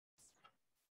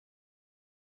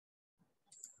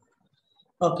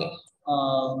Okay.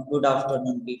 Good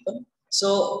afternoon, people.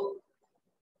 So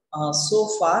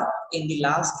far in the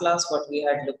last class, what we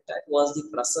had looked at was the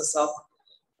process of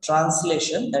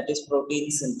translation, that is protein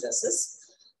synthesis,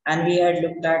 and we had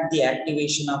looked at the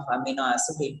activation of amino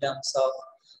acid in terms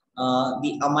of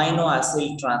the amino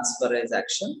acid transferase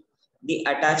action, the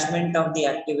attachment of the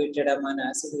activated amino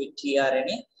acid with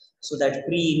tRNA, so that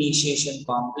pre-initiation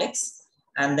complex,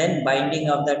 and then binding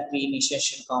of that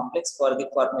pre-initiation complex for the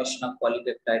formation of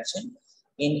polypeptide chain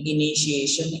in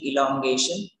initiation,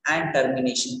 elongation, and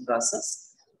termination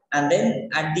process. And then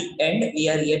at the end, we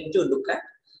are yet to look at,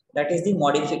 that is the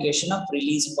modification of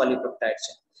release polypeptide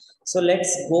chain. So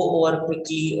let's go over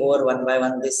quickly over one by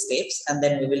one these steps, and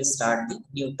then we will start the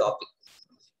new topic.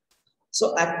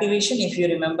 So activation, if you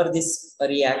remember this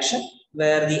reaction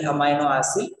where the amino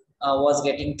acid was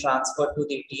getting transferred to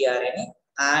the tRNA,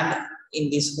 and in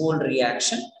this whole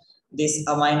reaction, this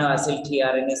amino acid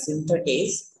tRNA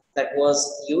synthetase that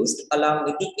was used along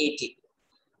with the ATP.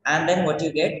 And then what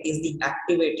you get is the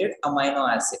activated amino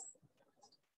acid.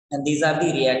 And these are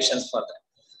the reactions for that.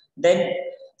 Then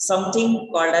something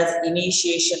called as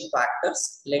initiation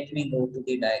factors. Let me go to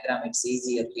the diagram, it's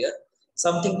easier here.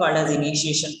 Something called as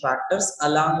initiation factors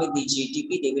along with the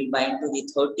GTP, they will bind to the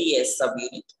 30S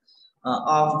subunit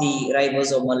of the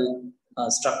ribosomal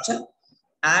structure.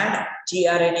 And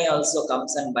tRNA also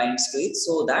comes and binds to it,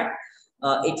 so that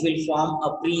it will form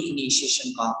a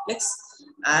pre-initiation complex.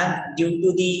 And due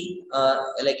to the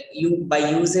by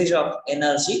usage of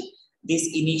energy, these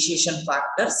initiation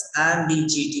factors and the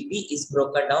GTP is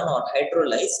broken down or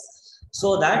hydrolyzed,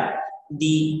 so that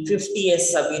the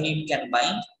 50S subunit can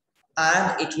bind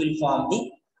and it will form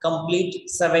the complete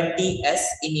 70S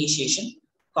initiation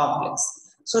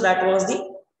complex. So that was the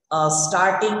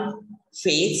starting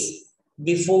phase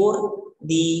before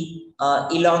the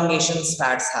elongation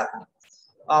starts happening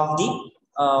of the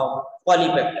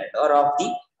polypeptide or of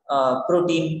the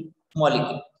protein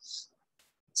molecule.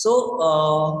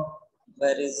 So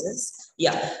where is this?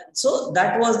 Yeah, so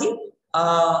that was the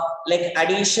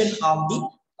addition of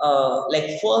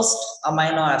the first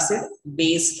amino acid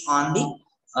based on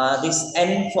the this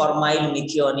N-formyl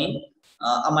methionine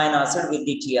amino acid with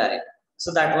the tRNA.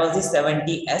 So that was the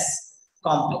 70S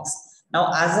complex. Now,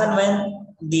 as and when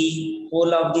the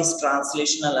whole of this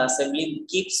translational assembly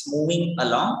keeps moving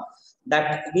along,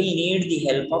 that will need the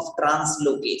help of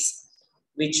translocase,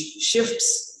 which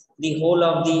shifts the whole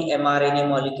of the mRNA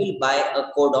molecule by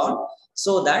a codon,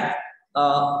 so that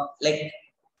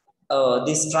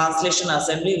this translation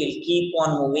assembly will keep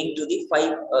on moving to the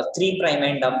 3'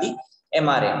 end of the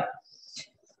mRNA.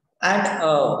 And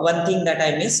one thing that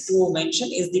I missed to mention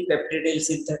is the peptidyl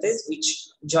synthetase, which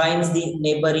joins the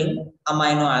neighboring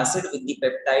amino acid with the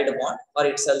peptide bond, or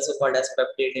it's also called as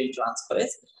peptidyl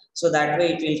transferase. So that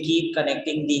way it will keep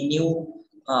connecting the new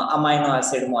amino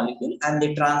acid molecule, and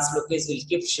the translocase will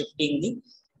keep shifting the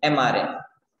mRNA.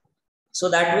 So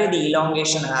that way the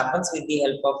elongation happens with the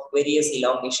help of various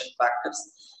elongation factors,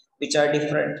 which are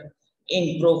different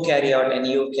in prokaryote and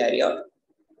eukaryote.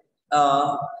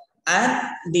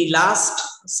 And the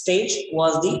last stage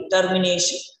was the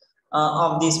termination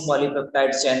of this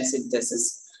polypeptide chain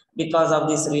synthesis, because of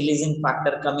this releasing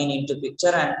factor coming into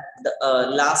picture, and the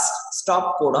last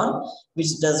stop codon,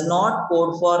 which does not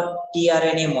code for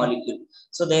tRNA molecule.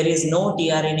 So there is no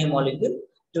tRNA molecule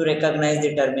to recognize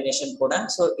the termination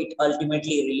codon. So it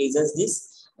ultimately releases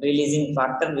this releasing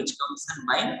factor, which comes and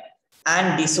bind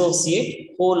and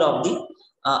dissociate whole of the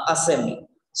assembly.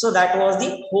 So that was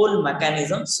the whole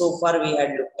mechanism so far we had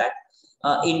looked at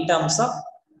in terms of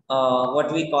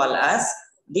what we call as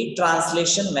the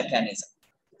translation mechanism.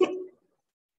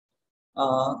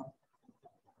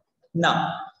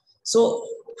 Now, so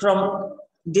from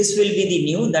this will be the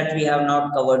new that we have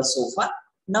not covered so far.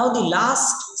 Now the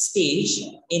last stage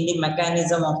in the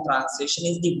mechanism of translation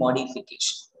is the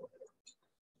modification.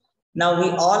 Now we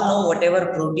all know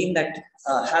whatever protein that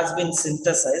has been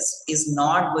synthesized is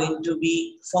not going to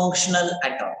be functional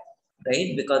at all,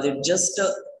 right? Because it just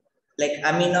like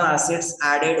amino acids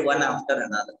added one after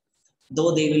another.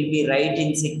 Though they will be right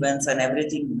in sequence and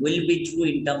everything will be true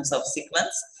in terms of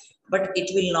sequence, but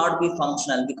it will not be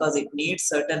functional because it needs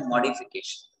certain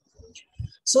modification.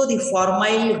 So the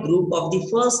formyl group of the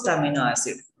first amino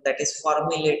acid, that is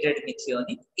formulated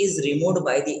methionine, is removed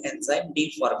by the enzyme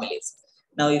deformylase.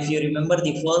 Now, if you remember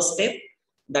the first step,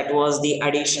 that was the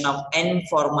addition of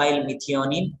N-formyl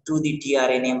methionine to the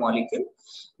tRNA molecule.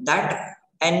 That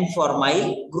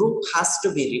N-formyl group has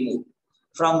to be removed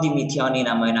from the methionine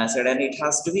amino acid, and it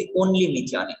has to be only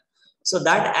methionine. So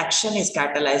that action is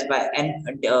catalyzed by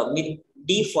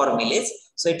deformylase.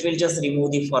 So it will just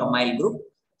remove the formyl group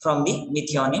from the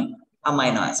methionine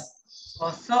amino acid.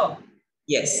 Sir.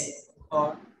 Yes.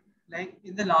 Like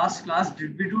in the last class,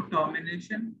 did we do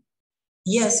termination?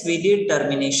 Yes, we did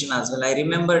termination as well. I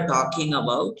remember talking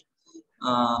about,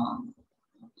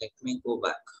 let me go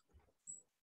back.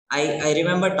 I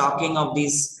remember talking of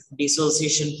these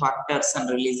dissociation factors and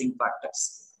releasing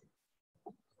factors.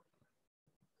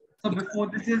 So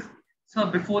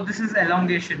before this is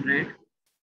elongation, right?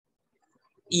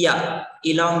 Yeah,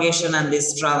 elongation and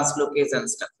this translocation and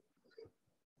stuff.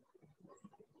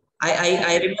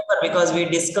 I remember because we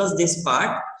discussed this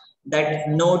part that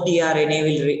no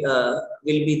tRNA will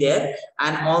be there,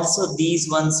 and also these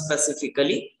ones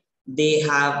specifically they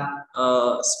have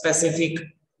specific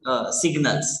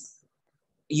signals.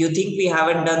 You think we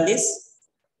haven't done this?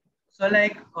 So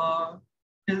like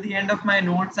till the end of my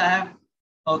notes, I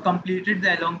have completed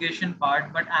the elongation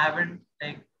part, but I haven't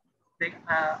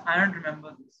I don't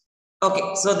remember this.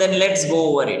 Okay, so then let's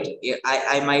go over it.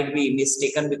 I might be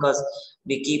mistaken because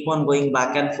we keep on going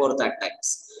back and forth at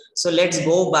times. So let's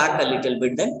go back a little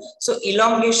bit then. So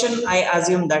elongation, I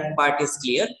assume that part is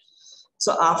clear.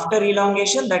 So after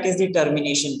elongation, that is the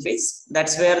termination phase.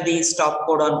 That's where the stop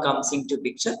codon comes into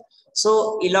picture.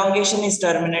 So elongation is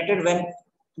terminated when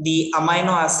the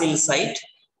amino acid site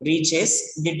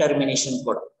reaches the termination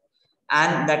codon.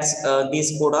 And that's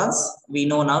these codons we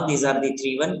know now. These are the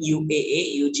 3-1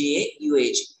 UAA, UGA,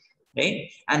 UAG, right?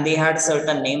 And they had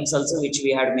certain names also which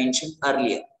we had mentioned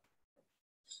earlier.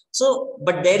 So,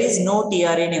 but there is no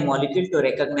tRNA molecule to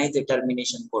recognize the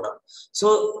termination codon.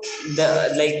 So,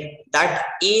 that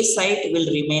A site will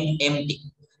remain empty.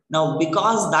 Now,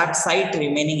 because that site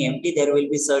remaining empty, there will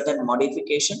be certain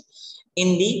modification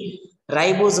in the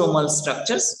ribosomal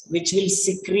structures which will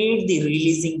secrete the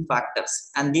releasing factors,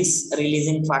 and this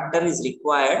releasing factor is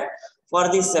required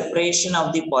for the separation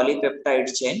of the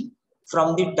polypeptide chain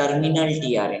from the terminal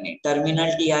tRNA. Terminal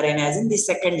tRNA as in the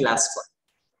second last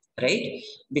one, right?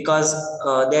 Because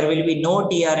there will be no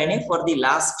tRNA for the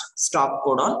last stop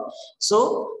codon.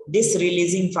 So this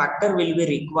releasing factor will be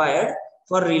required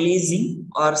for releasing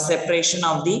or separation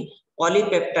of the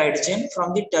polypeptide chain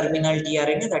from the terminal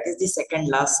tRNA, that is the second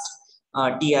last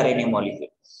tRNA molecule.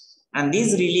 And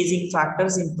these releasing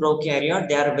factors in prokaryote,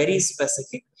 they are very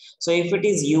specific. So if it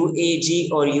is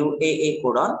UAG or UAA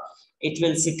codon, it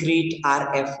will secrete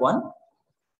RF1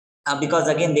 because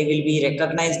again they will be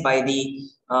recognized by the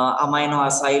amino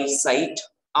acid site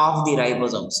of the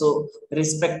ribosome. So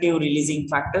respective releasing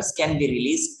factors can be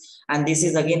released, and this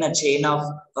is again a chain of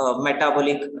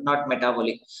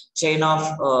chain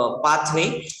of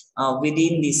pathway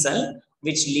within the cell,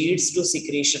 which leads to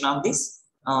secretion of this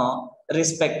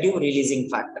respective releasing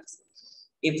factors.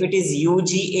 If it is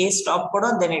UGA stop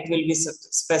codon, then it will be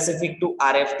specific to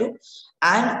RF2,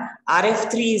 and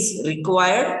RF3 is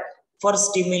required for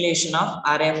stimulation of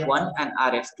RF1 and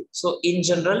RF2. So in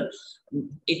general,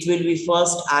 it will be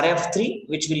first RF3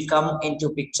 which will come into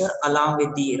picture along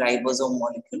with the ribosome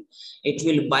molecule. It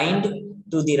will bind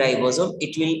to the ribosome.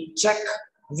 It will check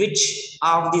which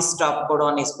of the stop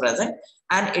codon is present,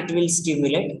 and it will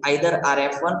stimulate either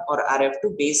RF1 or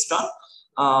RF2 based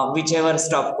on whichever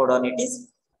stop codon it is.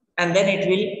 And then it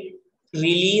will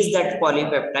release that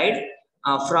polypeptide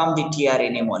from the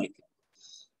tRNA molecule.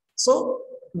 So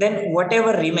then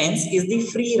whatever remains is the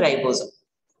free ribosome.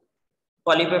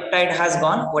 Polypeptide has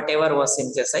gone, whatever was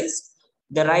synthesized.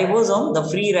 The ribosome, the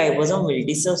free ribosome, will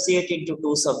dissociate into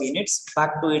two subunits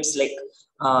back to its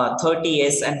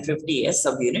 30S and 50S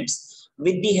subunits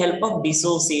with the help of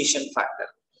dissociation factor.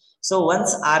 So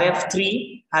once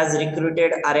RF3 has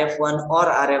recruited RF1 or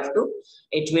RF2,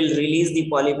 it will release the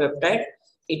polypeptide.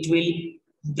 It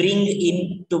will bring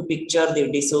into picture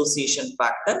the dissociation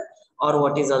factor, or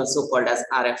what is also called as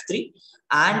RF3,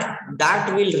 and that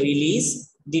will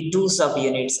release the two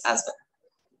subunits as well.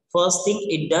 First thing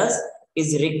it does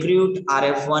is recruit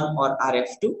RF1 or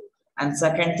RF2, and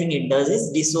second thing it does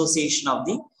is dissociation of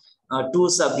the two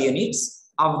subunits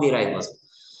of the ribosome.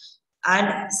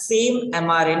 And same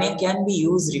mRNA can be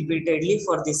used repeatedly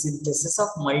for the synthesis of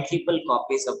multiple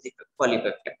copies of the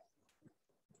polypeptide.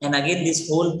 And again, this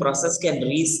whole process can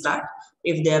restart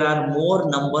if there are more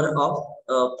number of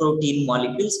protein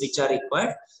molecules which are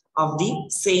required of the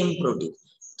same protein.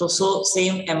 So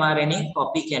same mRNA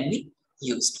copy can be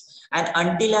used. And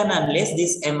until and unless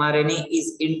this mRNA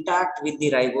is intact with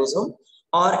the ribosome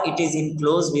or it is in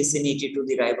close vicinity to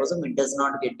the ribosome, it does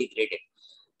not get degraded.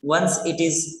 Once it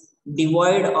is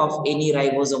devoid of any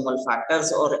ribosomal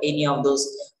factors or any of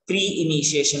those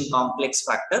pre-initiation complex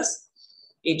factors,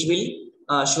 it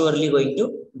will surely going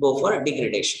to go for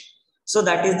degradation. So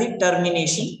that is the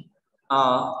termination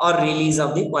or release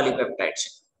of the polypeptide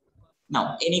chain.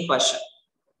 Now, any question?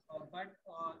 But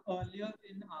earlier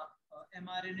in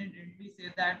mRNA, didn't we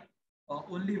say that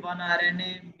only one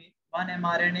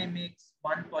mRNA makes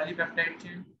one polypeptide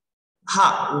chain?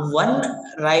 One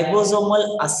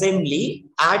ribosomal assembly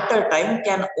at a time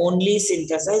can only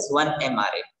synthesize one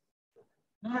mRNA.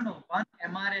 No. One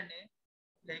mRNA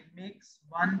like makes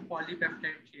one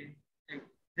polypeptide chain. Like,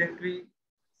 didn't we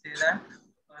say that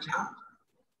earlier?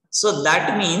 So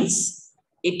that means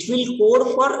it will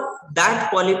code for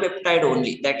that polypeptide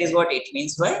only. That is what it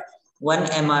means by one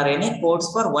mRNA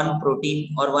codes for one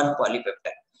protein or one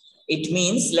polypeptide. It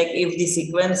means like if the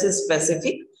sequence is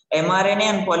specific, mRNA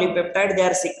and polypeptide, they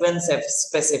are sequence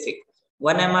specific.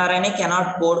 One mRNA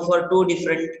cannot code for two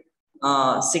different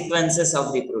sequences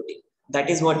of the protein. That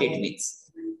is what it means.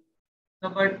 So,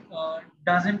 but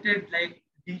doesn't it like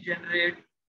degenerate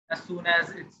as soon as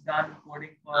it's done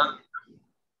coding for?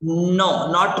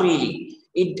 No, not really.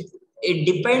 It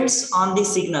depends on the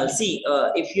signal. See,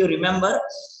 if you remember,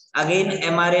 again,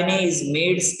 mRNA is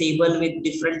made stable with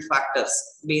different factors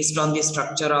based on the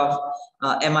structure of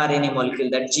mRNA molecule,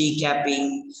 that G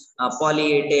capping,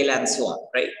 poly A tail, and so on,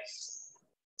 right?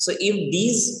 So if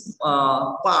these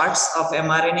parts of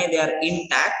mRNA, they are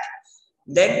intact,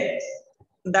 then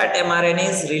that mRNA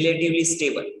is relatively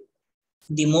stable.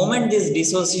 The moment this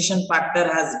dissociation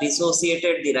factor has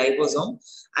dissociated the ribosome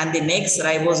and the next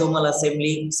ribosomal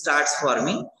assembly starts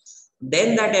forming,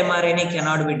 then that mRNA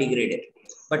cannot be degraded.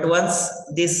 But once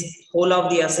this whole of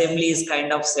the assembly is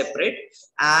kind of separate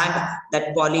and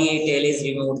that poly A tail is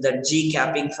removed, that G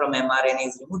capping from mRNA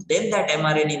is removed, then that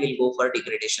mRNA will go for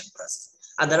degradation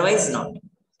process. Otherwise, not.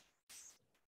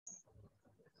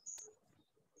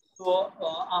 So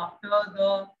after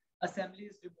the assembly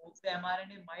is removed, the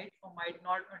mRNA might or might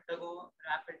not undergo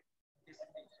rapid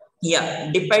dissociation.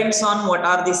 Yeah, depends on what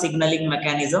are the signaling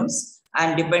mechanisms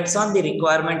and depends on the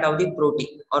requirement of the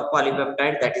protein or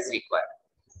polypeptide that is required.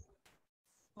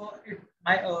 So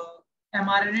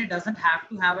mRNA doesn't have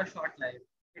to have a short life.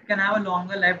 It can have a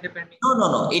longer life depending.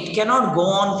 No. It cannot go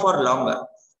on for longer.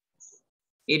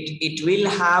 It will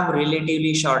have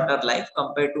relatively shorter life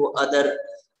compared to other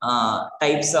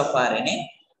types of RNA.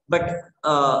 But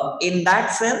in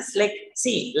that sense, like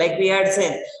see, like we had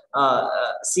said,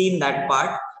 seen that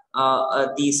part,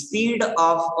 the speed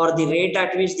of or the rate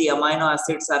at which the amino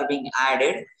acids are being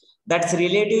added, that's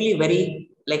relatively very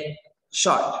like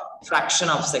short, fraction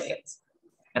of seconds,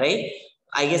 right?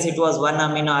 I guess it was 1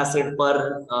 amino acid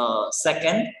per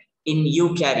second in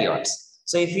eukaryotes.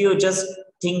 So if you just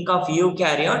think of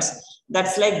eukaryotes,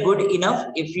 that's like good enough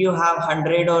if you have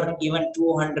 100 or even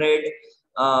 200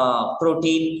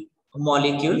 protein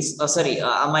molecules,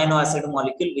 amino acid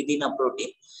molecule within a protein.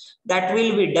 That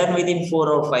will be done within 4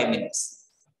 or 5 minutes,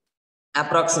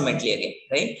 approximately again,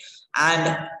 right?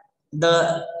 And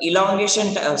the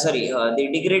elongation, the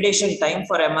degradation time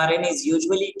for mRNA is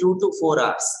usually 2 to 4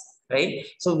 hours, right?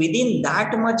 So within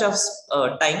that much of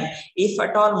time, if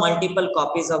at all multiple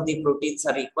copies of the proteins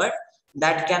are required,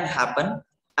 that can happen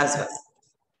as well.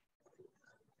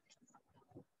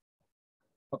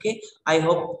 Okay, I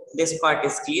hope this part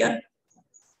is clear.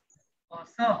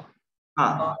 Sir,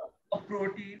 a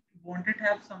protein, won't it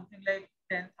have something like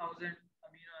 10,000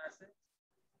 amino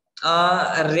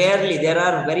acids? Rarely. There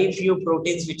are very few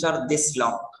proteins which are this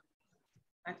long.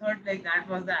 I thought like that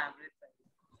was the average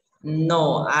size.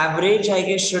 No, average I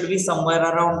guess should be somewhere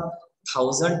around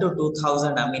 1,000 to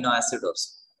 2,000 amino acid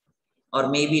or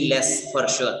maybe less for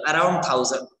sure, around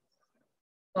 1,000.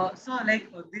 So like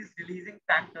these releasing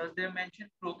factors, they mentioned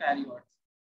prokaryotes.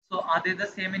 So are they the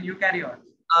same in eukaryotes?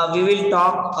 We will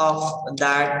talk of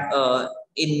that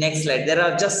in next slide. There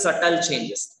are just subtle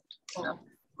changes. Oh.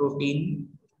 Protein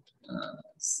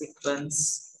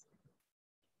sequence.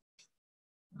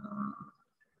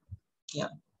 Yeah.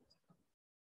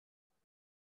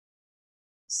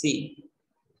 See,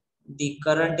 the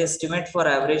current estimate for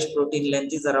average protein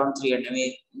length is around 300. I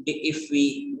mean, if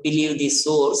we believe the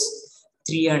source,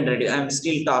 300. I'm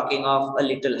still talking of a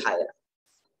little higher.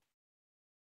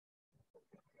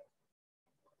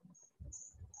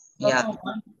 Yeah. So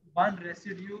one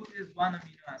residue is 1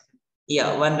 amino acid.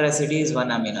 Yeah, one residue is 1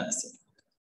 amino acid.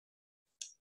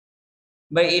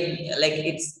 But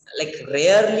it's like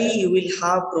rarely you will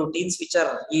have proteins which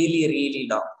are really, really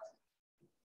long.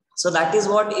 So that is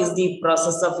what is the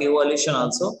process of evolution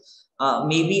also.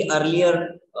 Maybe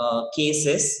earlier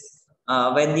cases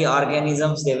when the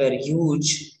organisms, they were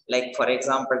huge, like for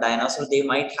example dinosaurs, they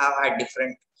might have had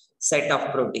different set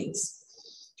of proteins.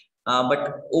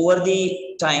 But over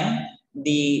the time,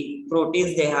 the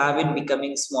proteins, they have been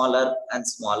becoming smaller and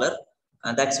smaller.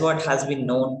 That's what has been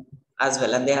known as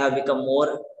well, and they have become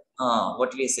more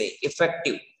what we say,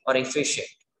 effective or efficient.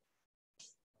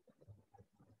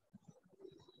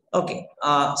 Okay,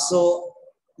 so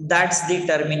that's the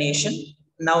termination.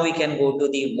 Now we can go to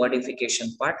the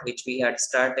modification part, which we had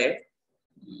started.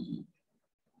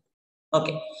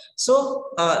 Okay, so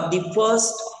the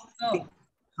first, like,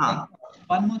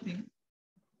 one more thing,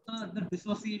 the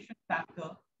dissociation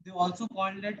factor, they also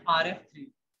called it RF3.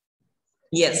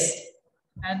 Yes.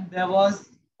 And there was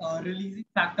releasing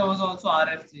factor was also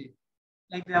RF3.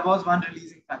 Like there was one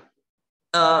releasing factor.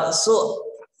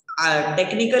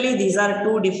 Technically these are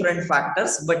two different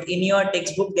factors, but in your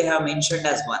textbook they have mentioned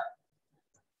as one.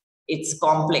 It's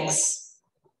complex.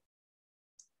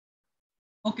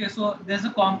 Okay, so there's a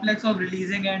complex of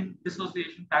releasing and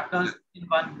dissociation factors in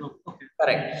one group. Okay.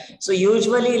 Correct. So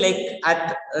usually, like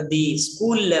at the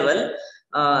school level,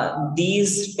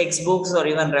 these textbooks or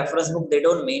even reference book, they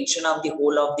don't mention of the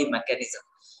whole of the mechanism.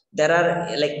 There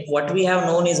are, like, what we have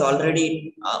known is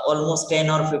already almost 10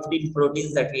 or 15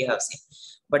 proteins that we have seen,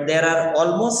 but there are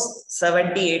almost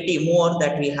 70-80 more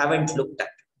that we haven't looked at.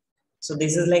 So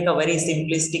this is like a very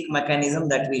simplistic mechanism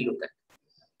that we look at.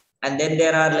 And then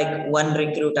there are like one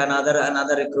recruit,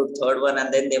 another recruit, third one,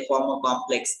 and then they form a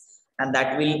complex, and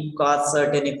that will cause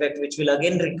certain effect, which will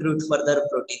again recruit further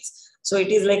proteins. So it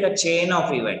is like a chain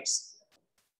of events.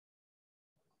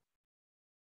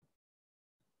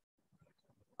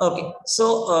 Okay,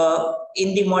 so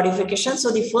in the modification, so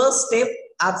the first step,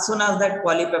 as soon as that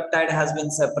polypeptide has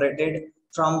been separated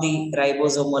from the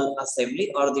ribosomal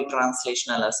assembly or the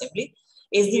translational assembly,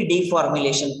 is the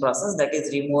deformylation process, that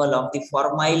is removal of the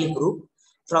formyl group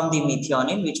from the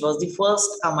methionine, which was the first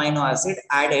amino acid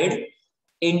added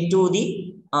into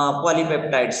the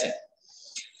polypeptide chain.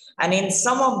 And in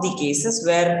some of the cases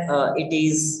where it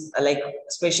is like,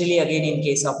 especially again in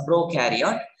case of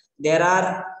prokaryote, there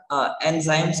are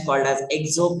enzymes called as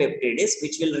exopeptides,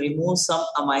 which will remove some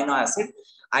amino acid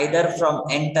either from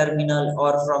N terminal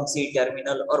or from C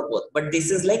terminal or both. But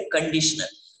this is like conditional.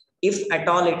 If at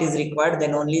all it is required,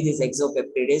 then only these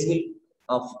exopeptides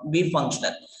will be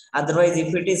functional. Otherwise,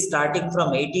 if it is starting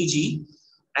from ATG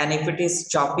and if it is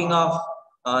chopping off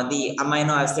the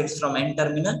amino acids from N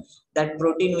terminal, that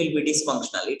protein will be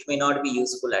dysfunctional. It may not be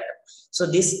useful at all. So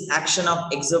this action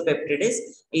of exopeptides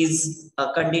is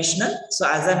conditional. So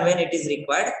as and when it is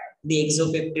required, the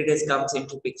exopeptides comes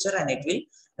into picture and it will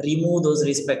remove those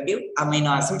respective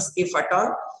amino acids if at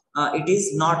all it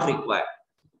is not required.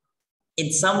 In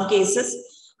some cases,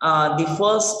 the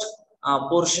first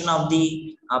portion of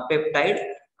the peptide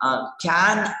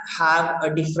can have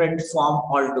a different form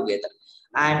altogether,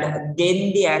 and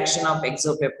then the action of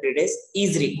exopeptides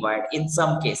is required in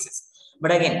some cases.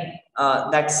 But again,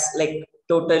 that's like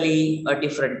totally a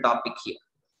different topic here.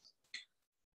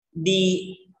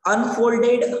 The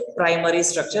unfolded primary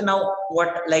structure, now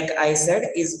what, like I said,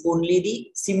 is only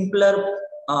the simpler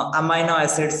amino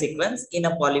acid sequence in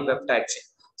a polypeptide chain.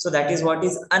 So that is what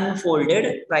is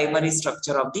unfolded primary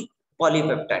structure of the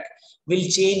polypeptide. Will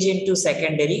change into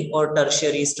secondary or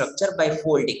tertiary structure by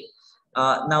folding.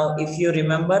 Now, if you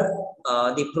remember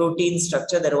the protein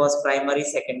structure, there was primary,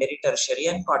 secondary, tertiary,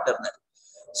 and quaternary.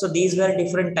 So these were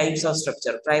different types of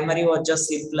structure. Primary was just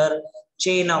simpler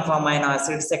chain of amino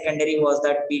acids. Secondary was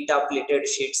that beta plated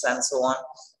sheets and so on.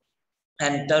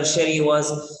 And tertiary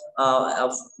was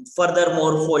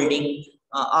furthermore folding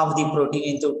of the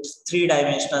protein into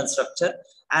three-dimensional structure.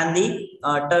 And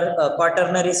the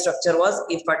quaternary structure was,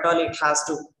 if at all it has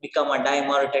to become a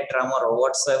dimer, tetramer, or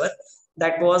whatsoever,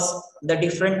 that was the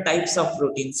different types of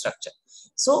protein structure.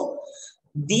 So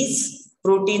these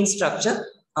protein structure,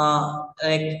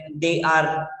 like they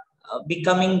are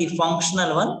becoming the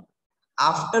functional one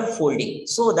after folding,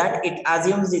 so that it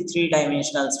assumes the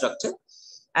three-dimensional structure.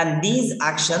 And these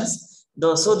actions,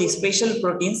 so the special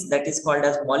proteins that is called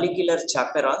as molecular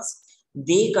chaperones,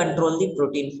 they control the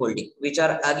protein folding, which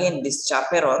are again these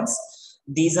chaperones.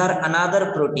 These are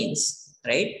another proteins,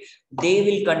 right? They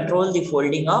will control the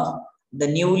folding of the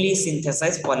newly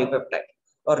synthesized polypeptide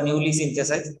or newly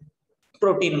synthesized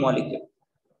protein molecule.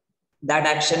 That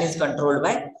action is controlled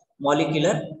by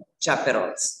molecular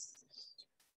chaperones.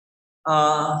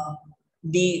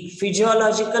 The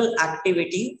physiological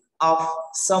activity of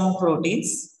some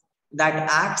proteins that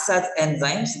acts as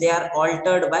enzymes, they are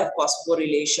altered by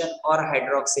phosphorylation or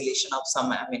hydroxylation of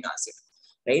some amino acid,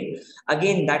 right?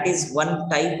 Again, that is one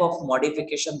type of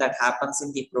modification that happens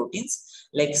in the proteins,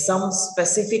 like some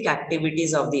specific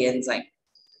activities of the enzyme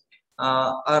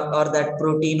or that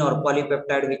protein or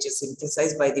polypeptide which is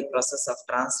synthesized by the process of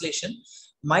translation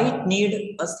might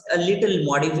need a little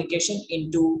modification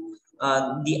into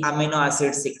the amino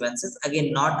acid sequences.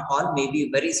 Again, not all, maybe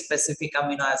very specific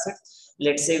amino acids.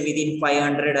 Let's say within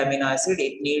 500 amino acid,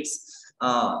 it needs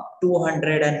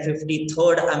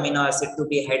 253rd amino acid to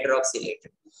be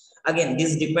hydroxylated. Again,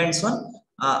 this depends on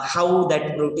how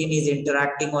that protein is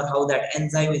interacting or how that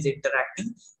enzyme is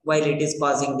interacting while it is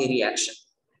causing the reaction.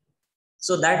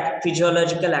 So that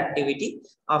physiological activity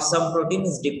of some protein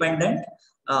is dependent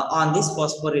on this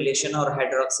phosphorylation or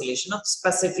hydroxylation of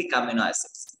specific amino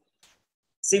acids.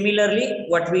 Similarly,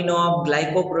 what we know of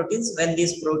glycoproteins, when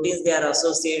these proteins they are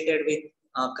associated with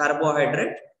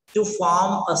carbohydrate to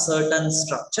form a certain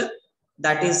structure,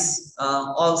 that is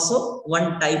also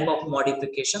one type of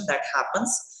modification that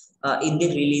happens in the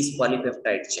release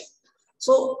polypeptide chain.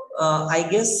 So I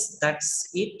guess that's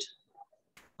it.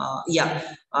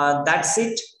 That's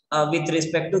it with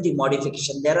respect to the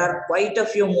modification. There are quite a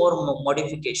few more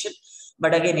modification,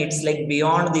 but again, it's like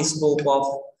beyond the scope of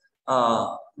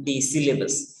the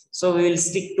syllabus. So we will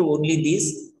stick to only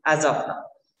these as of now.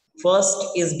 First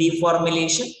is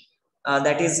deformylation.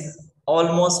 That is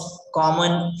almost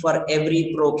common for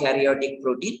every prokaryotic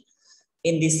protein.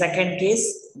 In the second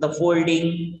case, the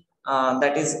folding,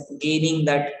 that is gaining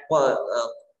that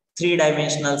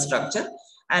three-dimensional structure.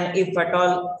 And if at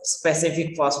all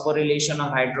specific phosphorylation or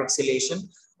hydroxylation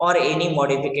or any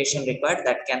modification required,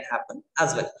 that can happen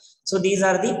as well. So these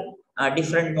are the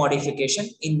different modification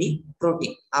in the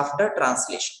protein after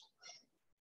translation.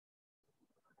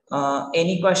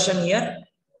 Any question here?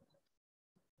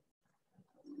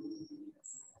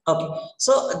 Okay,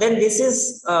 so then this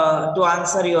is to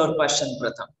answer your question,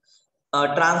 Pratham.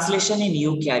 Translation in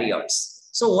eukaryotes.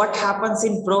 So what happens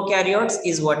in prokaryotes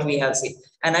is what we have seen.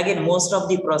 And again, most of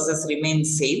the process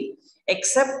remains same,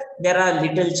 except there are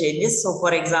little changes. So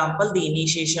for example, the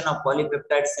initiation of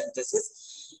polypeptide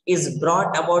synthesis is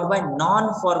brought about by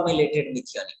non-formulated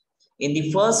methionine. In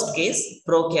the first case,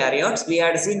 prokaryotes, we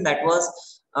had seen that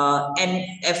was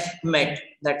NF-met,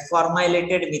 that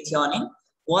formulated methionine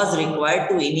was required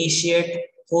to initiate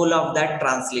whole of that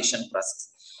translation process.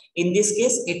 In this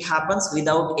case, it happens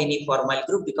without any formal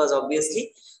group because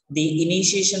obviously the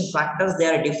initiation factors, they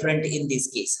are different in these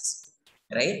cases,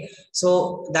 right?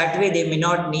 So that way they may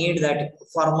not need that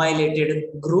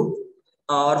formulated group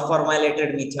or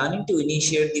formulated methionine to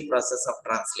initiate the process of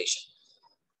translation.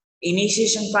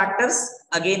 Initiation factors,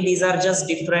 again, these are just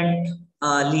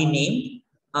differently named,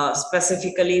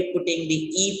 specifically putting the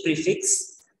E prefix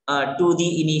to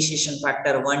the initiation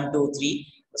factor 1, 2, 3.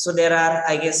 So there are,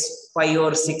 I guess, 5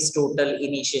 or 6 total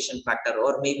initiation factor,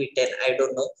 or maybe 10, I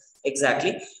don't know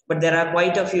exactly, but there are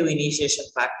quite a few initiation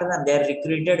factor and they are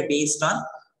recruited based on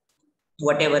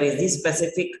whatever is the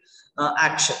specific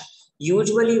action.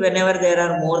 Usually whenever there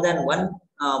are more than one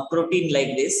protein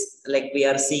like this, like we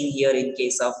are seeing here in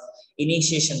case of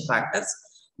initiation factors,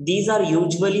 these are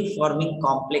usually forming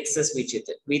complexes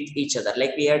with each other.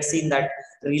 Like we had seen that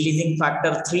releasing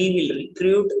factor 3 will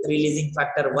recruit releasing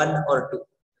factor 1 or 2,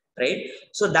 right?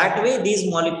 So that way these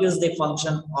molecules, they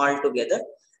function all together,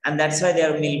 and that's why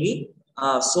there will be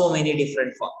so many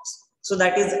different forms. So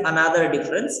that is another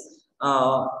difference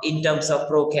in terms of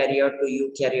prokaryote to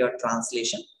eukaryote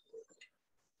translation.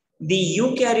 The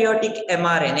eukaryotic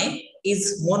mRNA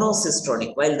is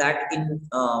monocistronic, while that in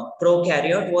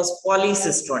prokaryote was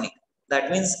polycistronic.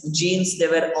 That means genes, they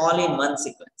were all in one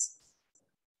sequence.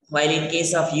 While in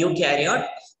case of eukaryote,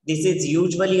 this is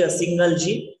usually a single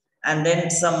gene and then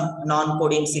some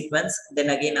non-coding sequence, then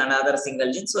again another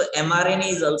single gene. So mRNA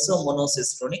is also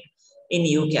monocistronic in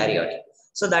eukaryote.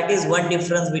 So that is one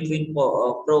difference between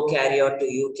prokaryote to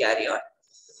eukaryote.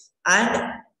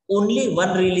 And only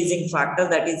one releasing factor,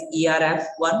 that is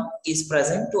ERF1, is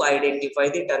present to identify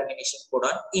the termination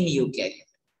codon in eukaryote.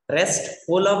 Rest,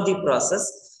 whole of the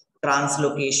process,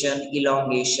 translocation,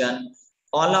 elongation,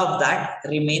 all of that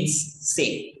remains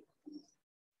same.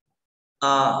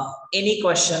 Any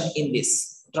question in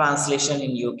this translation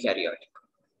in eukaryotic?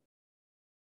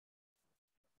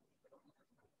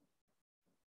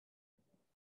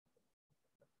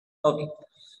 Okay,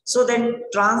 so then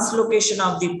translocation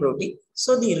of the protein.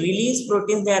 So the release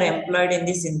proteins, they are employed in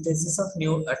the synthesis of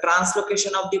new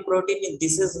translocation of the protein.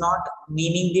 This is not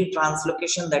meaning the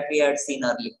translocation that we had seen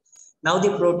earlier. Now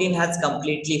the protein has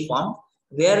completely formed.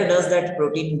 Where does that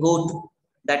protein go to?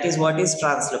 That is what is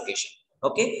translocation.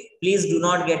 Okay, please do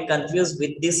not get confused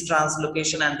with this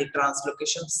translocation and the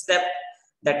translocation step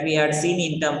that we had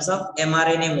seen in terms of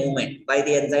mRNA movement by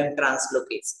the enzyme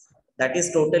translocase. That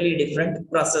is totally different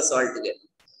process altogether.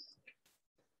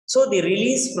 So the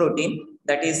release protein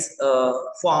that is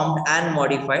formed and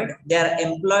modified, they are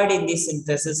employed in the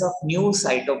synthesis of new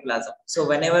cytoplasm. So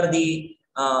whenever the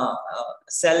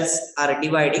cells are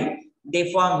dividing,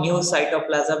 they form new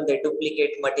cytoplasm, they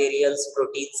duplicate materials,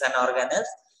 proteins and organelles,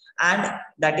 and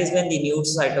that is when the new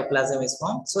cytoplasm is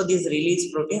formed. So these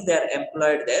release proteins, they are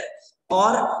employed there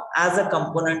or as a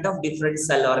component of different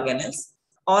cell organelles,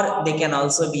 or they can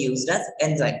also be used as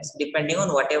enzymes depending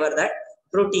on whatever that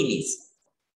protein is.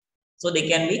 So they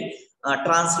can be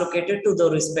translocated to the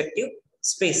respective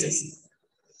spaces.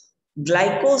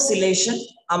 Glycosylation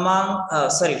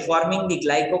forming the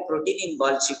glycoprotein in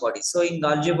Golgi bodies. So in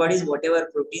Golgi bodies, whatever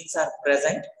proteins are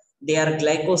present, they are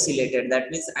glycosylated.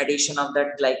 That means addition of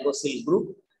that glycosyl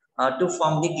group to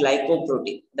form the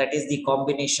glycoprotein. That is the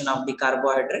combination of the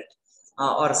carbohydrate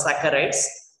or saccharides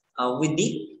with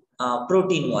the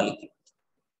protein molecule.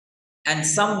 And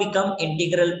some become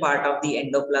integral part of the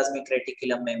endoplasmic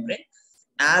reticulum membrane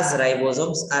as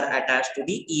ribosomes are attached to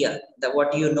the ER,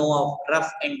 what you know of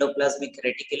rough endoplasmic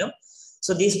reticulum.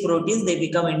 So these proteins, they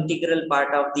become integral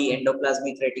part of the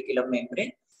endoplasmic reticulum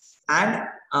membrane, and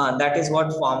that is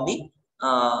what form the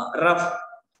rough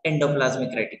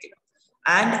endoplasmic reticulum.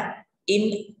 And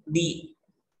in the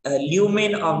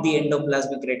lumen of the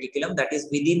endoplasmic reticulum, that is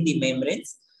within the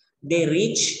membranes, they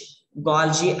reach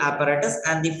Golgi apparatus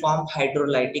and they form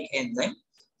hydrolytic enzyme,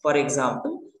 for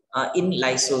example, in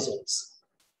lysosomes.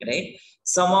 Right,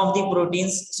 some of the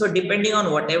proteins, so depending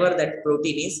on whatever that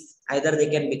protein is, either they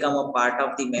can become a part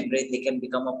of the membrane, they can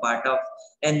become a part of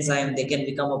enzyme, they can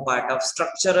become a part of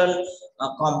structural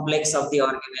complex of the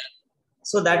organelle.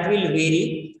 So that will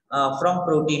vary from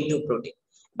protein to protein,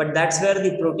 but that's where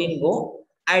the protein go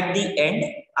at the end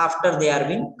after they are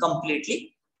being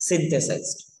completely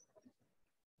synthesized.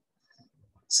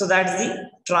 So that's the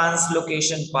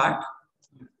translocation part.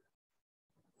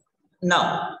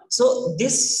 Now, so with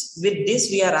this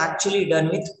we are actually done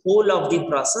with whole of the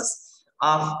process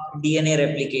of DNA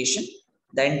replication,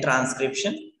 then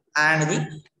transcription and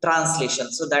the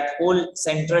translation. So that whole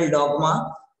central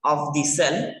dogma of the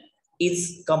cell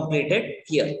is completed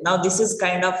here. Now this is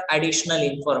kind of additional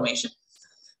information.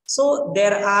 So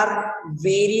there are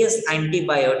various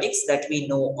antibiotics that we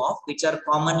know of which are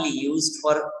commonly used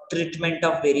for treatment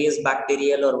of various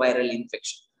bacterial or viral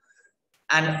infection,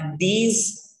 and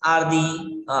these are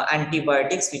the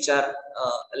antibiotics which are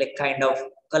like kind of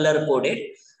color coded,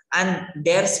 and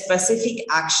their specific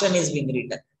action is being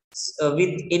written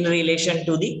with in relation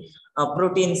to the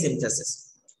protein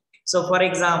synthesis. So for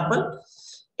example,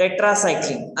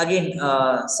 tetracycline, again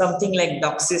something like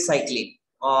doxycycline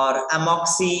or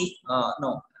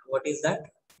what is that?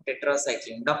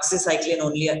 Tetracycline, doxycycline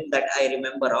only that I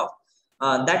remember of.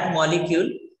 That molecule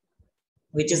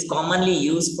which is commonly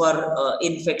used for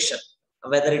infection,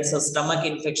 whether it's a stomach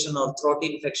infection or throat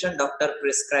infection, doctor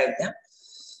prescribe them.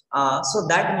 So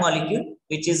that molecule,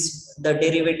 which is the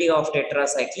derivative of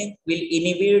tetracycline, will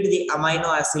inhibit the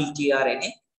amino acid tRNA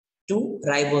to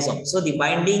ribosome. So the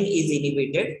binding is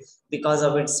inhibited because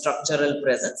of its structural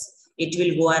presence. It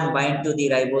will go and bind to the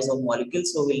ribosome molecule,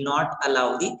 so will not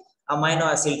allow the amino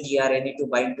acid tRNA to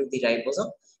bind to the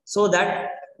ribosome, so that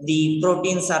the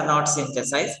proteins are not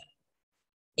synthesized.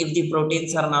 If the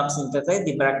proteins are not synthesized,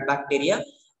 the bacteria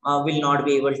will not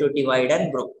be able to divide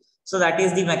and grow. So that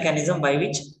is the mechanism by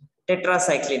which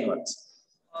tetracycline works.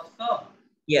 So,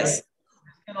 yes. This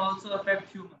can also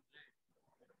affect humans.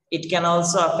 It can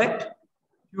also affect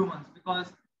humans because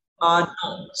no.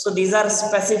 So these are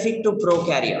specific to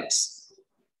prokaryotes.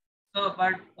 So,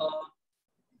 but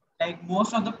like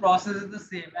most of the process is the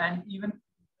same, and even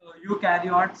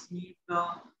eukaryotes need the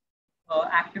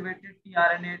activated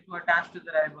tRNA to attach to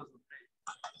the ribosome,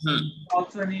 right?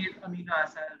 Also need amino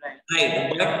acid, right? Right,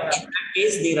 but in that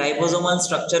case, the ribosomal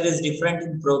structure is different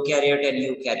in prokaryote and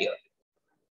eukaryote,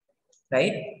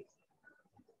 right?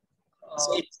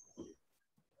 So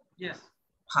yes.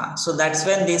 So that's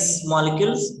when these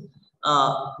molecules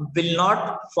will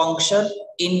not function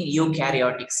in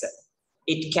eukaryotic cell.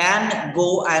 It can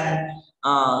go and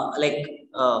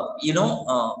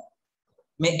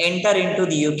may enter into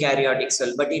the eukaryotic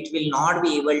cell, but it will not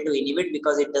be able to inhibit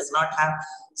because it does not have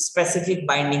specific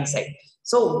binding site.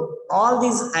 So all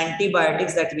these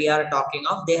antibiotics that we are talking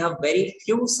of, they have very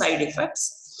few side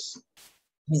effects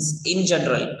in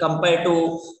general compared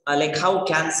to like how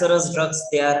cancerous drugs,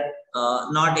 they are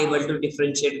not able to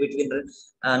differentiate between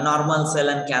normal cell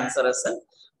and cancerous cell.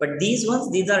 But these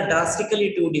are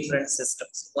drastically two different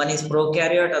systems. One is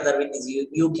prokaryote, other one is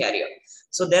eukaryote.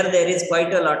 So there is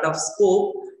quite a lot of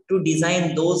scope to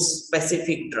design those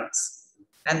specific drugs.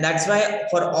 And that's why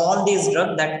for all these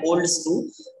drugs, that holds true,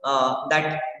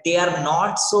 that they are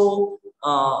not so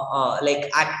like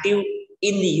active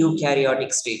in the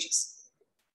eukaryotic stages.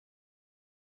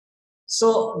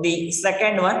 So the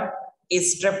second one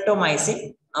is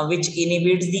streptomycin. which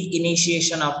inhibits the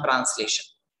initiation of translation.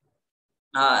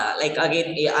 Like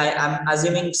again, I'm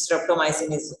assuming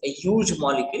streptomycin is a huge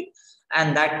molecule,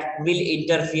 and that will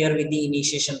interfere with the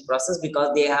initiation process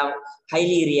because they have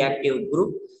highly reactive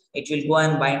group. It will go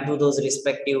and bind to those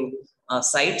respective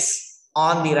sites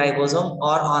on the ribosome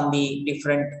or on the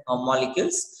different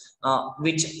molecules,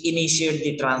 which initiate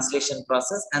the translation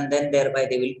process, and then thereby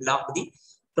they will block the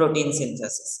protein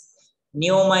synthesis.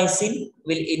 Neomycin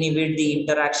will inhibit the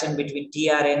interaction between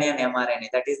tRNA and mRNA,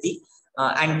 that is the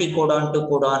anticodon to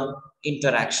codon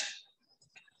interaction.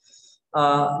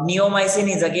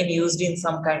 Neomycin is again used in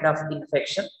some kind of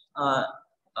infection,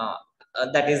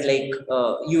 that is like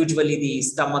usually the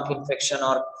stomach infection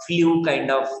or flu kind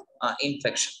of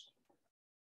infection.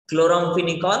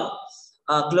 Chloramphenicol.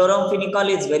 Chloramphenicol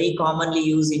is very commonly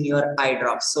used in your eye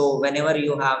drops. So whenever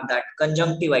you have that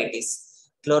conjunctivitis,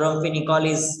 chloramphenicol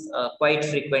is quite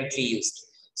frequently used.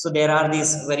 So there are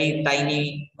these very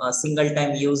tiny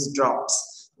single-time use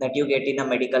drops that you get in a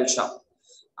medical shop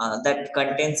that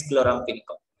contains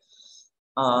chloramphenicol.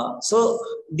 So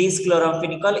this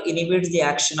chloramphenicol inhibits the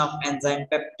action of enzyme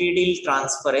peptidyl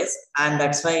transferase, and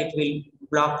that's why it will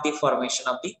block the formation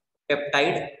of the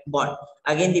peptide bond.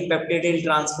 Again, the peptidyl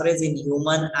transferase in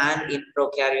human and in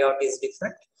prokaryote is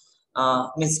different.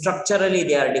 Structurally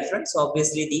they are different, so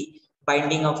obviously the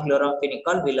binding of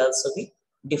chloramphenicol will also be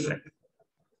different.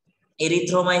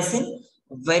 Erythromycin,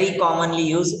 very commonly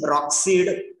used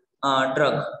roxide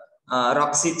drug,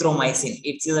 roxithromycin.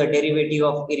 It is a derivative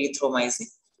of erythromycin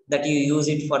that you use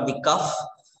it for the cough,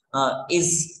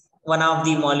 is one of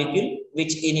the molecule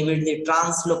which inhibit the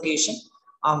translocation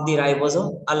of the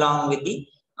ribosome along with the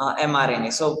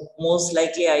mRNA. So most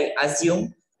likely I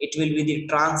assume it will be the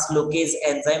translocase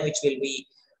enzyme which will be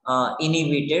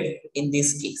inhibited in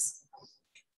this case.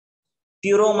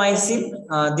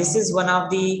 Puromycin, this is one of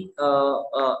the,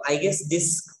 I guess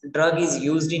this drug is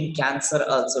used in cancer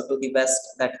also, to the best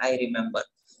that I remember.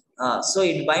 So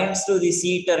it binds to the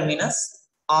C terminus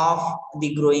of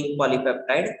the growing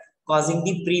polypeptide, causing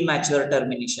the premature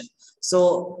termination.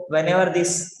 So whenever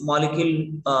this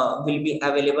molecule will be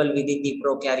available within the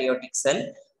prokaryotic cell,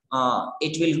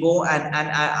 it will go and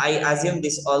I assume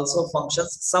this also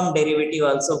functions, some derivative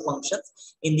also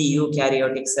functions in the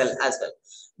eukaryotic cell as well,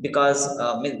 because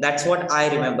that's what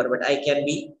I remember, but I can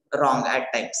be wrong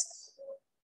at times.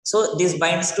 So this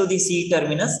binds to the C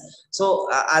terminus. So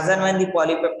as and when the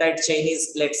polypeptide chain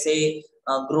is, let's say,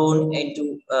 grown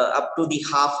into up to the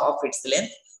half of its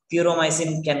length,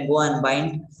 puromycin can go and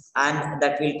bind, and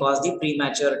that will cause the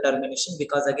premature termination,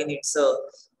 because again it's a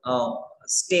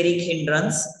steric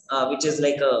hindrance, which is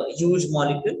like a huge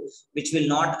molecule which will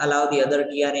not allow the other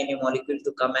tRNA molecule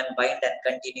to come and bind and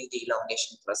continue the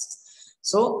elongation process.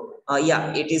 So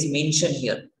yeah, it is mentioned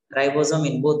here, ribosome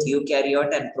in both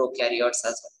eukaryote and prokaryotes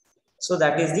as well. So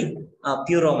that is the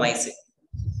puromycin.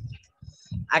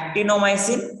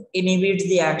 Actinomycin inhibits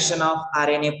the action of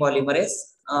RNA polymerase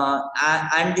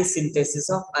and the synthesis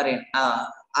of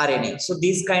RNA. So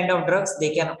these kind of drugs,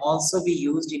 they can also be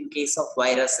used in case of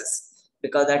viruses,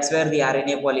 because that's where the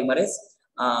RNA polymerase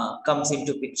comes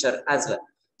into picture as well.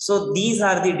 So these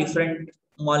are the different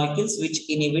molecules which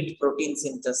inhibit protein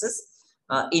synthesis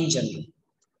in general.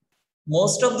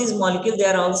 Most of these molecules, they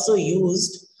are also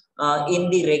used in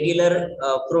the regular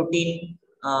protein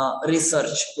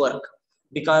research work,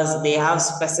 because they have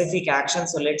specific action.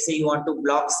 So let's say you want to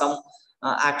block some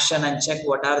action and check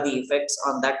what are the effects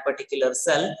on that particular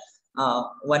cell,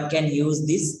 one can use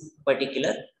these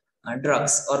particular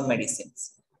drugs or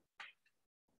medicines.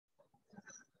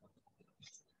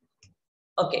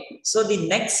 Okay, so the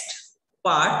next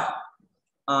part,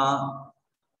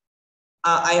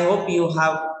 I hope you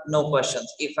have no questions.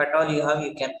 If at all you have,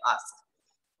 you can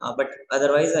ask, but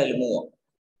otherwise I'll move on.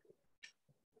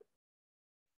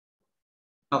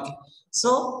 Okay,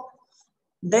 so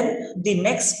then the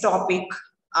next topic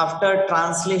after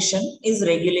translation is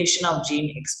regulation of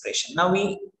gene expression. Now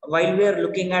while we are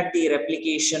looking at the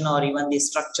replication or even the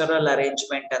structural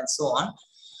arrangement and so on,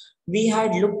 we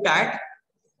had looked at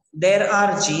there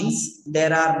are genes,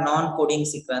 there are non-coding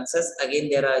sequences. Again,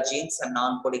 there are genes and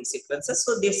non-coding sequences.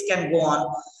 So this can go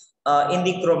on in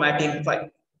the chromatin file.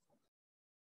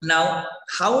 Now,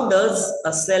 how does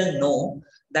a cell know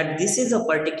that this is a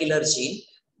particular gene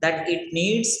that it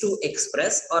needs to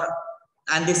express,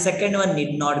 and the second one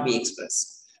need not be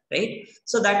expressed, right?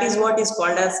 So that is what is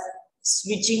called as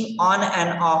switching on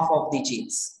and off of the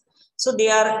genes. So they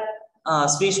are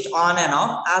switched on and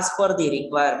off as per the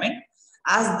requirement,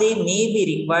 as they may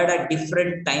be required at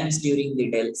different times during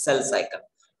the cell cycle,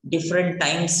 different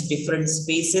times, different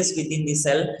spaces within the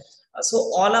cell. So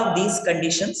all of these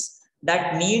conditions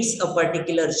that needs a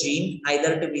particular gene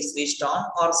either to be switched on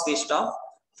or switched off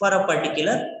for a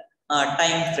particular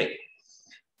time frame.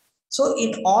 So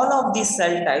in all of these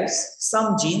cell types,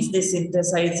 some genes, they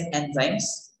synthesize enzymes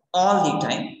all the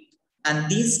time, and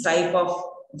these type of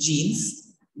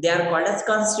genes, they are called as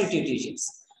constitutive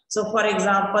genes. So for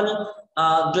example,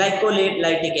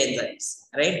 glycolytic enzymes,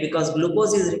 right? Because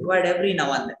glucose is required every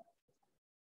now and then.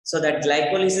 So that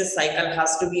glycolysis cycle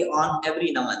has to be on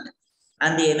every now and then,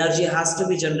 and the energy has to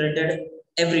be generated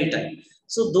every time.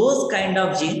 So those kind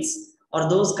of genes or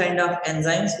those kind of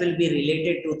enzymes will be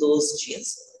related to those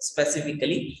genes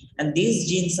specifically, and these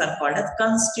genes are called as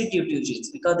constitutive genes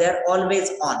because they are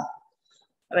always on,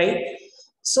 right?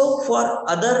 So for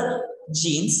other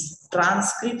genes,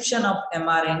 transcription of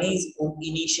mRNA is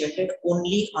initiated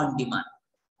only on demand,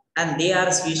 and they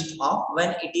are switched off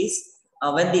when it is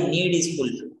when the need is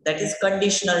fulfilled. That is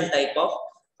conditional type of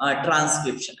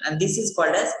transcription, and this is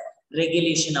called as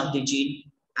regulation of the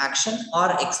gene action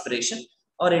or expression,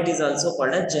 or it is also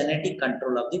called as genetic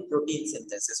control of the protein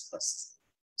synthesis process.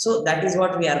 So that is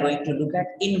what we are going to look at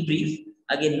in brief,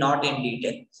 again not in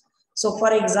detail. So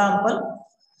for example,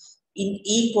 in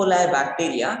E. coli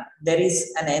bacteria, there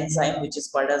is an enzyme which is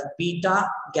called as beta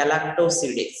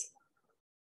galactosidase,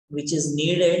 which is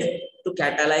needed to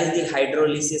catalyze the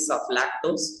hydrolysis of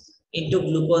lactose into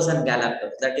glucose and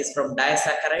galactose, that is from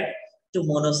disaccharide to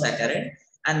monosaccharide,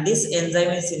 and this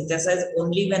enzyme is synthesized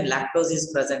only when lactose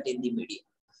is present in the medium.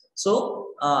 So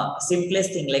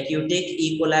simplest thing, like you take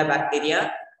E. coli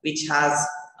bacteria which has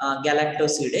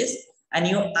galactosidase and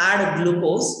you add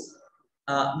glucose,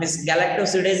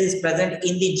 galactosidase is present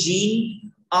in the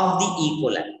gene of the E.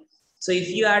 coli. So if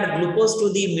you add glucose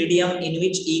to the medium in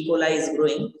which E. coli is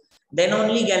growing, then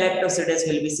only galactosidase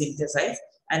will be synthesized.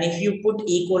 And if you put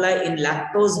E. coli in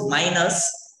lactose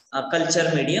minus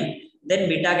culture medium, then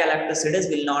beta galactosidase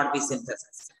will not be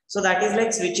synthesized. So that is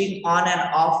like switching on and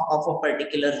off of a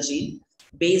particular gene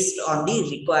based on the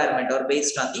requirement or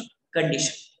based on the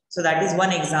condition. So that is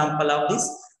one example of this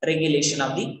regulation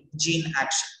of the gene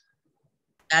action.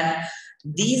 And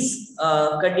these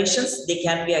conditions, they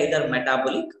can be either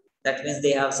metabolic, that means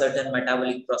they have certain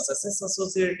metabolic processes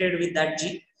associated with that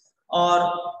gene,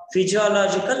 or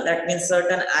physiological, that means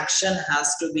certain action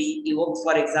has to be evoked.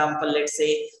 For example, let's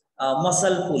say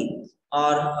muscle pull,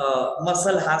 or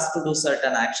muscle has to do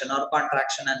certain action, or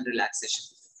contraction and relaxation.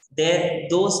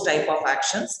 Those type of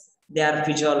actions, they are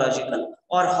physiological,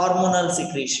 or hormonal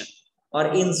secretion or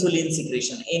insulin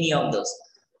secretion, any of those,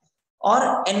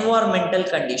 or environmental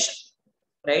condition,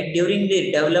 right? During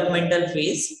the developmental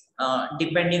phase,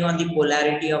 depending on the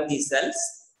polarity of the cells,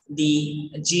 the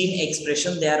gene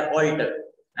expression, they are altered,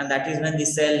 and that is when the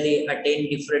cell, they attain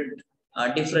different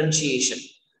differentiation.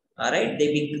 Right,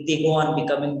 they go on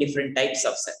becoming different types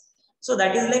of cell. So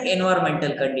that is like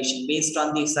environmental condition. Based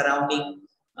on the surrounding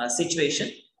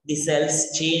situation, the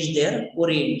cells change their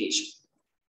orientation,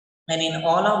 and in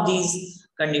all of these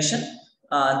conditions,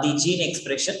 the gene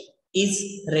expression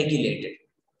is regulated.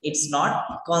 It's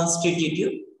not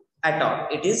constitutive at all,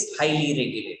 it is highly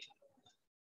regulated.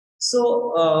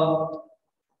 So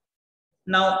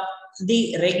now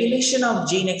the regulation of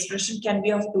gene expression can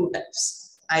be of two types.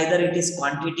 Either it is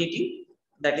quantitative,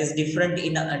 that is difference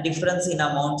in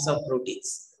amounts of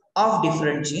proteins of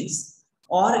different genes,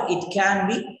 or it can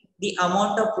be the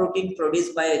amount of protein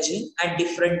produced by a gene at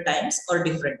different times or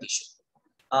different tissue.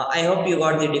 I hope you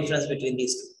got the difference between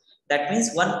these two. That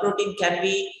means one protein can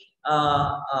be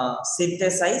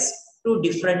synthesized to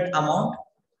different amount,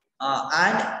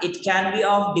 and it can be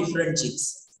of different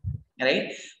genes,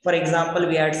 right? For example,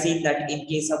 we had seen that in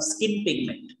case of skin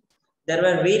pigment, there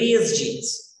were various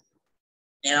genes,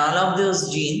 and all of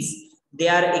those genes, they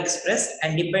are expressed,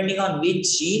 and depending on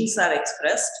which genes are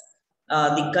expressed,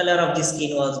 the color of the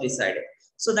skin was decided.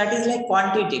 So that is like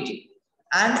quantitative.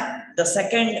 And the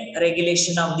second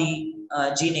regulation of the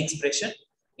gene expression,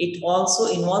 it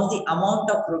also involves the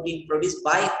amount of protein produced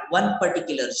by one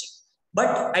particular gene,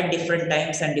 but at different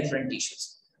times and different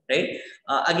tissues, right?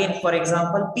 Again, for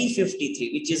example,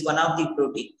 P53, which is one of the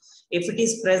protein, if it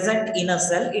is present in a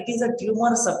cell, it is a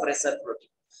tumor suppressor protein.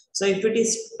 So if it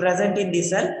is present in the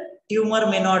cell, tumor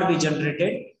may not be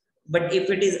generated, but if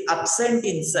it is absent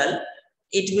in cell,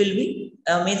 it will be,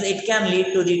 means it can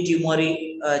lead to the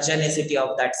tumorigenicity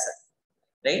of that cell,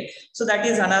 right? So that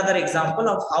is another example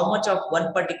of how much of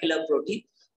one particular protein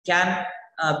can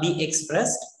be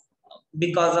expressed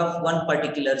because of one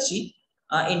particular gene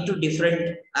into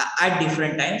different, at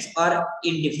different times or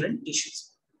in different tissues.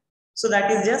 So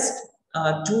that is just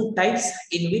two types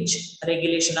in which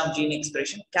regulation of gene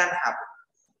expression can happen.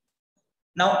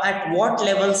 Now, at what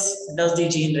levels does the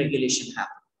gene regulation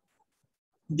happen?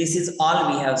 This is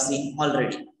all we have seen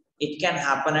already. It can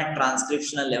happen at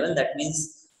transcriptional level. That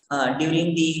means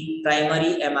during the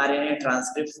primary mRNA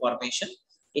transcript formation,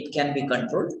 it can be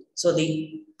controlled. So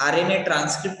the RNA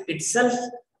transcript itself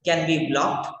can be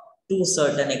blocked to a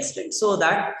certain extent so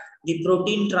that the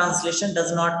protein translation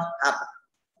does not happen.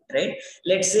 Right?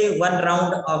 Let's say one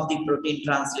round of the protein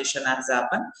translation has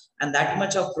happened and that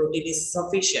much of protein is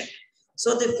sufficient.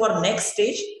 So for next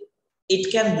stage,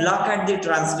 it can block at the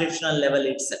transcriptional level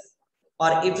itself.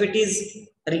 Or if it is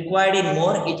required in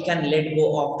more, it can let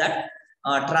go of that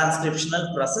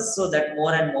transcriptional process so that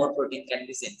more and more protein can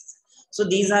be synthesized. So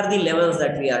these are the levels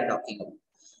that we are talking about.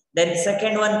 Then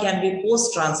second one can be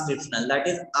post-transcriptional. That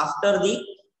is after the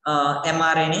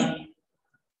mRNA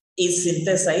is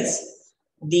synthesized,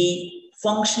 the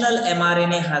functional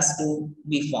mRNA has to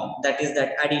be formed. That is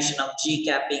that addition of G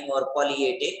capping or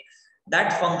poly-A.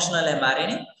 That functional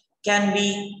mRNA can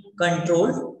be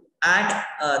controlled, and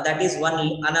that is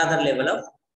another level of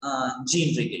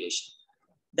gene regulation.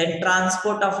 Then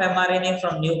transport of mRNA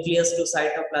from nucleus to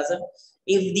cytoplasm.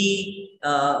 If the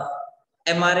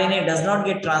mRNA does not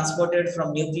get transported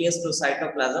from nucleus to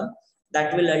cytoplasm,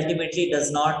 that will ultimately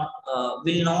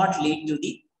will not lead to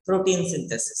the protein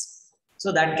synthesis.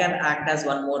 So that can act as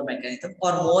one more mechanism,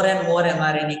 or more and more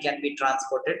mRNA can be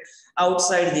transported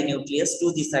outside the nucleus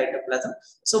to the cytoplasm.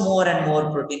 So more and more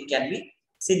protein can be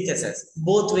synthesized.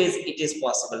 Both ways it is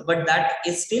possible, but that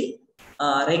is still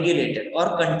regulated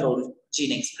or controlled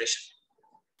gene expression.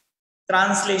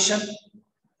 Translation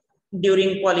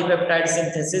during polypeptide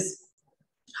synthesis.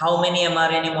 How many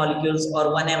mRNA molecules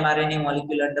or one mRNA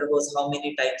molecule undergoes how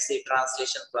many types a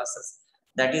translation process?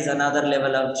 That is another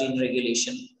level of gene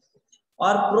regulation.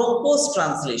 Or post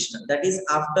translation, that is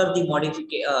after the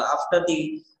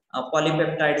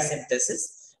polypeptide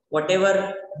synthesis,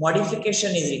 whatever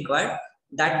modification is required,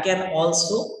 that can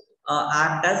also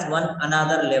act as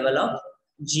another level of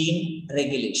gene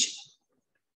regulation.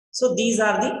 So these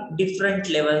are the different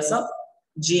levels of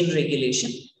gene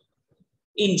regulation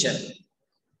in general.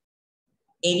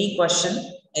 Any question,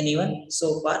 anyone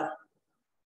so far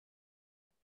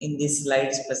in this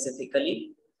slide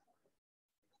specifically?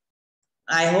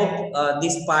 I hope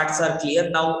these parts are clear.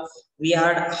 Now we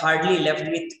are hardly left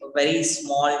with very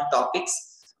small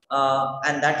topics,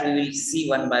 and that we will see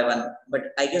one by one.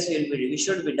 But I guess we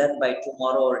should be done by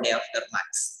tomorrow or day after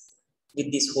max with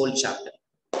this whole chapter.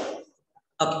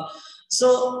 Okay.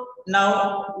 So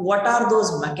now, what are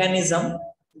those mechanisms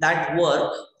that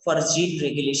work for gene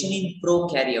regulation in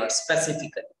prokaryotes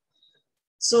specifically?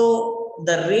 So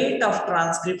the rate of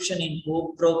transcription in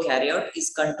prokaryote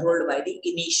is controlled by the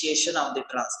initiation of the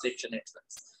transcription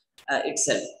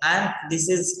itself, and this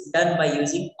is done by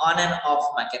using on and off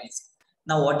mechanism.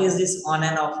 Now what is this on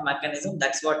and off mechanism?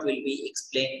 That's what will be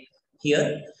explained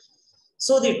here.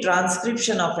 So the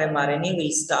transcription of mRNA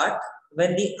will start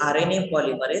when the RNA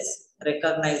polymerase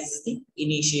recognizes the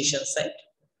initiation site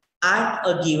at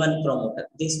a given promoter.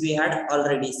 This we had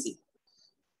already seen.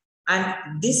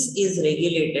 And this is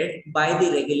regulated by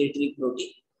the regulatory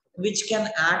protein, which can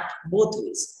act both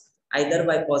ways, either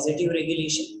by positive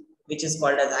regulation, which is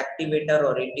called as activator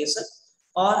or inducer,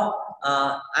 or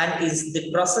the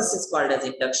process is called as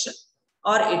induction,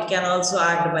 or it can also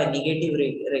act by negative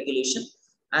regulation,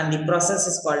 and the process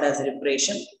is called as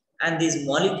repression. And these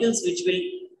molecules which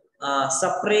will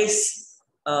suppress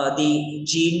the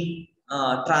gene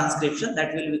transcription,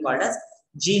 that will be called as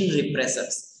gene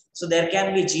repressors. So there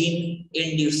can be gene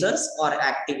inducers or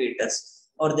activators,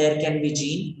 or there can be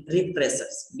gene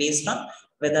repressors based on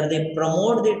whether they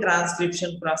promote the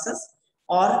transcription process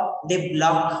or they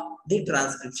block the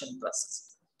transcription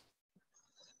process.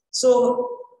 So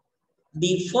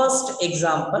the first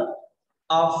example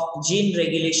of gene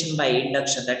regulation by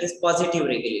induction, that is positive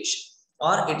regulation,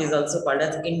 or it is also called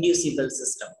as inducible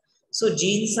system. So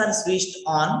genes are switched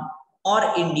on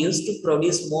or induced to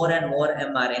produce more and more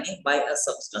mRNA by a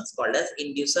substance called as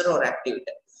inducer or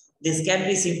activator. This can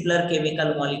be simpler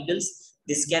chemical molecules,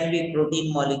 this can be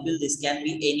protein molecule, this can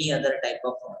be any other type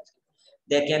of molecule.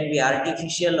 They can be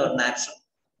artificial or natural,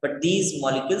 but these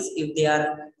molecules, if they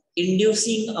are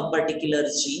inducing a particular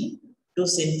gene to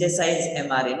synthesize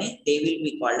mRNA, they will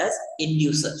be called as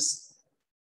inducers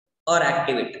or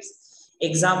activators.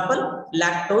 Example,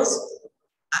 lactose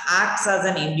acts as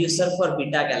an inducer for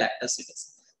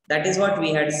beta-galactosidase. That is what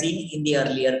we had seen in the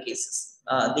earlier cases,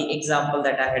 the example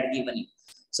that I had given you.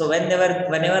 So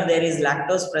whenever there is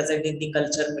lactose present in the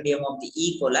culture medium of the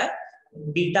E. coli,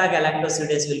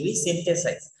 beta-galactosidase will be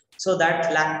synthesized. So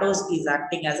that lactose is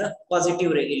acting as a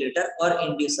positive regulator or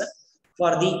inducer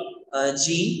for the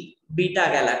gene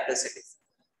beta-galactosidase.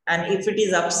 And if it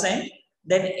is absent,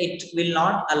 then it will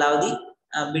not allow the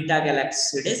beta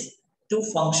galactosidase to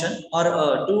function or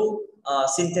to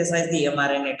synthesize the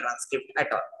mRNA transcript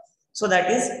at all. So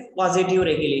that is positive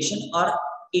regulation or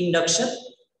induction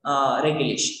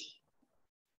regulation.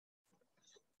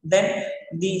 Then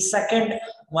the second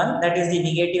one, that is the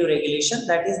negative regulation,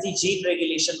 that is the gene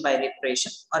regulation by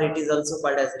repression, or it is also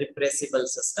called as repressible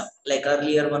system. Like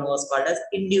earlier one was called as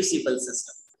inducible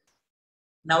system.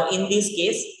 Now in this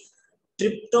case,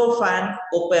 tryptophan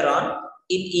operon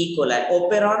in E. coli.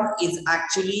 Operon is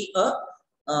actually a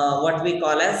what we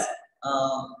call as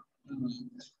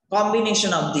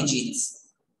combination of the genes.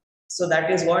 So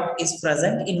that is what is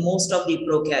present in most of the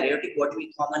prokaryotic, what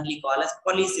we commonly call as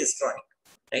polycystronic,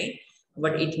 right?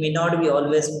 But it may not be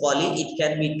always poly, it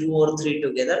can be 2 or 3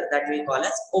 together, that we call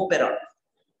as operon.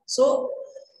 So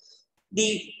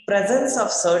the presence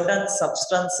of certain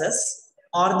substances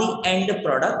or the end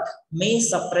product may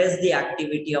suppress the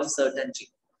activity of certain gene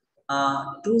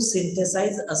to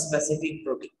synthesize a specific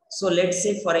protein. So let's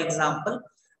say, for example,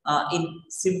 in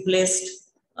simplest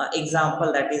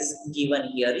example that is given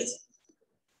here is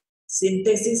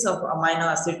synthesis of amino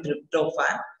acid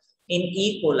tryptophan in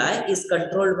E. coli is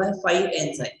controlled by 5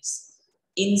 enzymes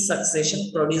in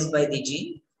succession produced by the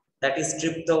gene, that is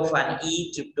tryptophan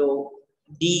E, trypto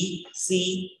D,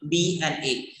 C, B and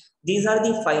A. These are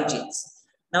the 5 genes.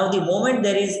 Now the moment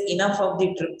there is enough of the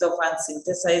tryptophan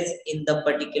synthesized in the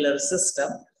particular system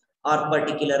or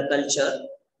particular culture,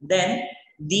 then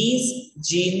these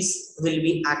genes will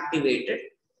be activated,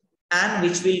 and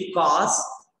which will cause,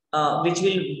 which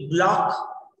will block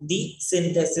the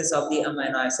synthesis of the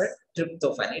amino acid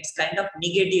tryptophan. It's kind of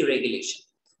negative regulation.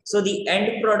 So the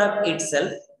end product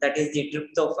itself, that is the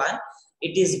tryptophan,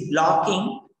 it is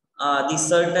blocking the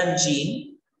certain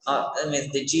gene,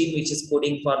 the gene which is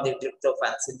coding for the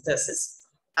tryptophan synthesis,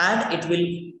 and it will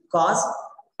cause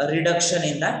a reduction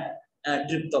in that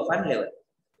tryptophan level,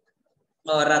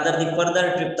 or rather the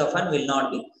further tryptophan will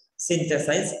not be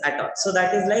synthesized at all. So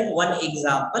that is like one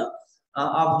example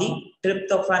of the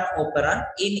tryptophan operon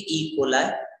in E.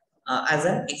 coli as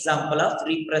an example of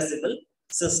repressible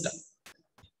system.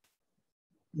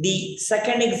 The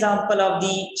second example of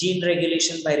the gene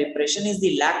regulation by repression is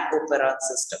the lac operon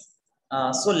system.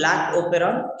 So lac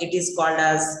operon, it is called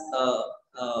as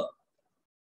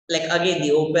like again the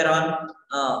operon,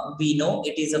 we know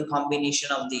it is a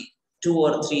combination of the 2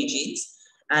 or 3 genes,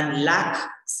 and lac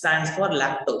stands for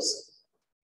lactose.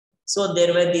 So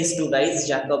there were these 2 guys,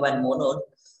 Jacob and Monod,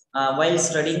 while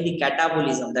studying the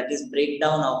catabolism, that is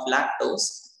breakdown of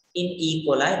lactose in E.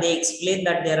 coli, they explained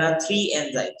that there are 3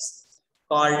 enzymes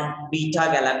called beta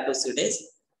galactosidase,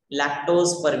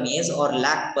 lactose permease or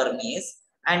lac permease,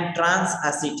 and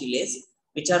transacetylase,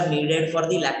 which are needed for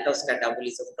the lactose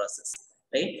catabolism process,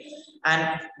 right?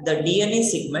 And the DNA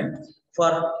segment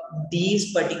for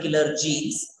these particular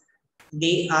genes,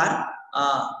 they are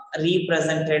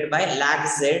represented by lac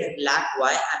Z, lac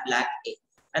Y and lac A.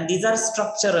 And these are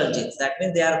structural genes. That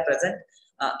means they are present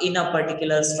in a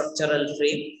particular structural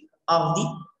frame of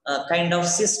the kind of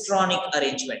cistronic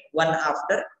arrangement, one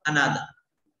after another.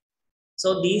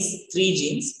 So these 3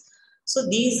 genes, so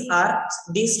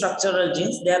these structural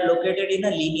genes, they are located in a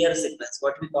linear sequence,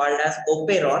 what we call as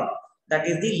operon, that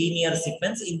is the linear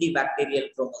sequence in the bacterial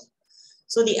chromosome.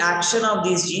 So the action of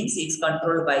these genes is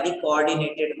controlled by the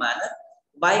coordinated manner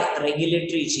by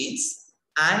regulatory genes,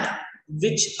 and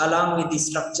which along with the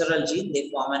structural gene, they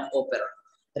form an operon.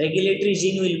 Regulatory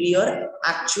gene will be your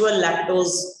actual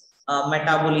lactose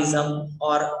metabolism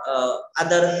or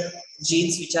other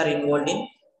genes which are involved in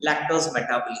lactose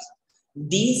metabolism.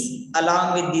 These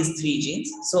along with these 3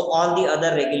 genes, so all the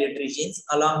other regulatory genes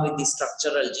along with the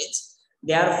structural genes,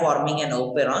 they are forming an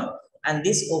operon, and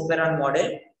this operon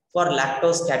model for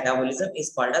lactose catabolism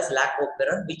is called as lac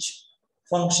operon, which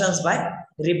functions by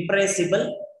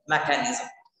repressible mechanism.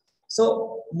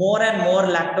 So more and more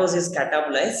lactose is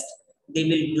catabolized, they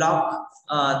will block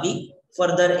the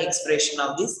further expression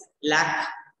of this lac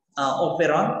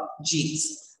operon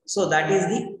genes. So that is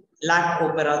the lac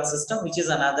operon system, which is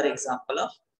another example of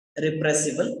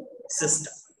repressible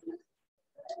system.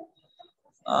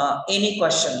 Any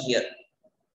question here?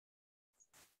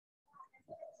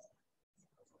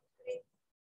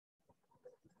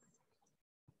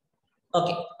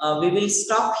 Okay, we will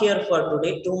stop here for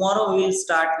today. Tomorrow we will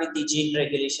start with the gene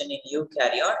regulation in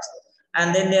eukaryotes,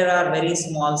 and then there are very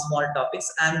small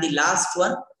topics, and the last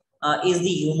one is the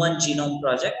human genome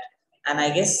project, and I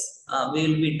guess we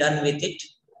will be done with it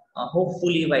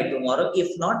hopefully by tomorrow.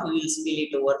 If not, we will spill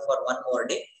it over for one more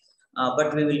day,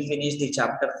 but we will finish the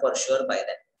chapter for sure by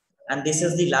then. And this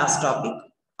is the last topic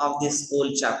of this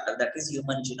whole chapter, that is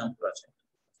human genome project.